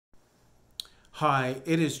Hi,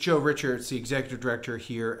 it is Joe Richards, the Executive Director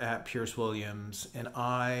here at Pearce Williams, and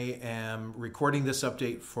I am recording this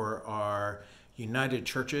update for our United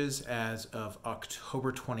Churches as of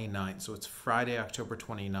October 29th. So it's Friday, October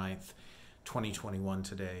 29th, 2021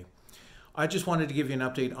 today. I just wanted to give you an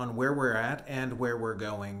update on where we're at and where we're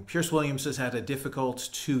going. Pearce Williams has had a difficult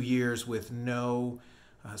 2 years with no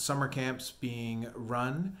summer camps being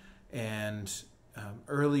run, and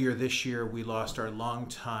earlier this year we lost our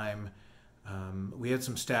longtime we had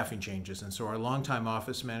some staffing changes, and so our longtime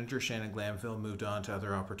office manager, Shannon Glanville, moved on to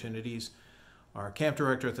other opportunities. Our camp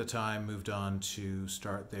director at the time moved on to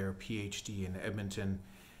start their PhD in Edmonton,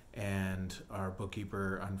 and our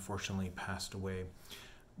bookkeeper unfortunately passed away.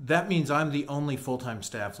 That means I'm the only full-time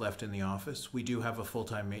staff left in the office. We do have a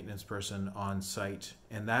full-time maintenance person on site,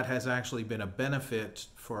 and that has actually been a benefit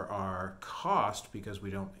for our cost because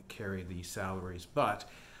we don't carry the salaries, but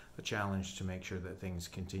a challenge to make sure that things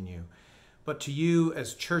continue. But to you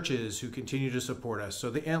as churches who continue to support us, so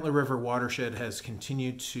the Antler River Watershed has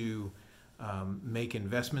continued to make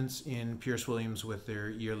investments in Pearce Williams with their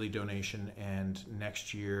yearly donation, and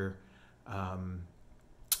next year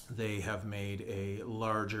they have made a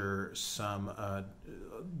larger sum,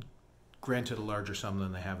 granted a larger sum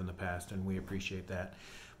than they have in the past, and we appreciate that.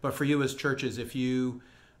 But for you as churches, if you,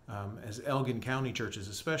 as Elgin County churches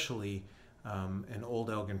especially, and old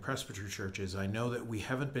Elgin Presbytery churches, I know that we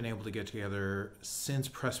haven't been able to get together since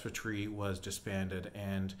Presbytery was disbanded,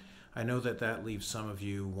 and I know that that leaves some of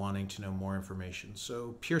you wanting to know more information.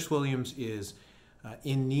 So Pearce Williams is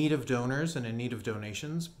in need of donors and in need of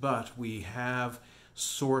donations, but we have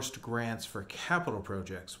sourced grants for capital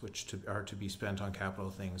projects, which are to be spent on capital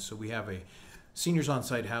things. So we have a seniors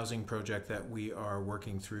on-site housing project that we are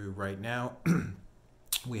working through right now.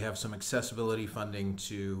 We have some accessibility funding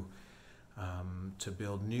to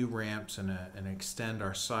build new ramps and extend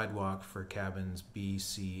our sidewalk for cabins B,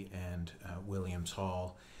 C, and Williams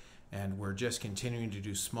Hall. And we're just continuing to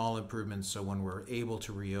do small improvements so when we're able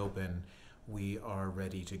to reopen, we are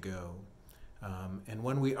ready to go. And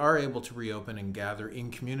when we are able to reopen and gather in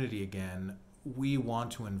community again, we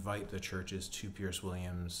want to invite the churches to Pearce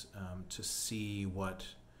Williams to see what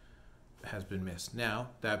has been missed. Now,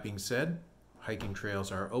 that being said, hiking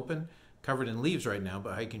trails are open. Covered in leaves right now,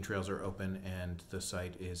 but hiking trails are open and the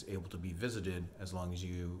site is able to be visited as long as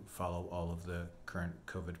you follow all of the current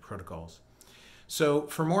COVID protocols. So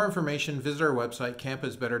for more information, visit our website,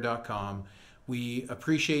 campasbetter.com. We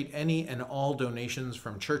appreciate any and all donations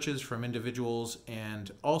from churches, from individuals,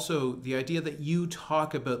 and also the idea that you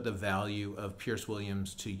talk about the value of Pearce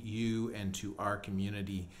Williams to you and to our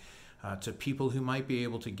community, to people who might be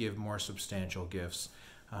able to give more substantial gifts.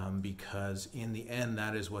 Because in the end,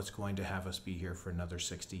 that is what's going to have us be here for another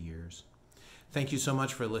 60 years. Thank you so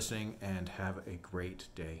much for listening, and have a great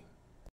day.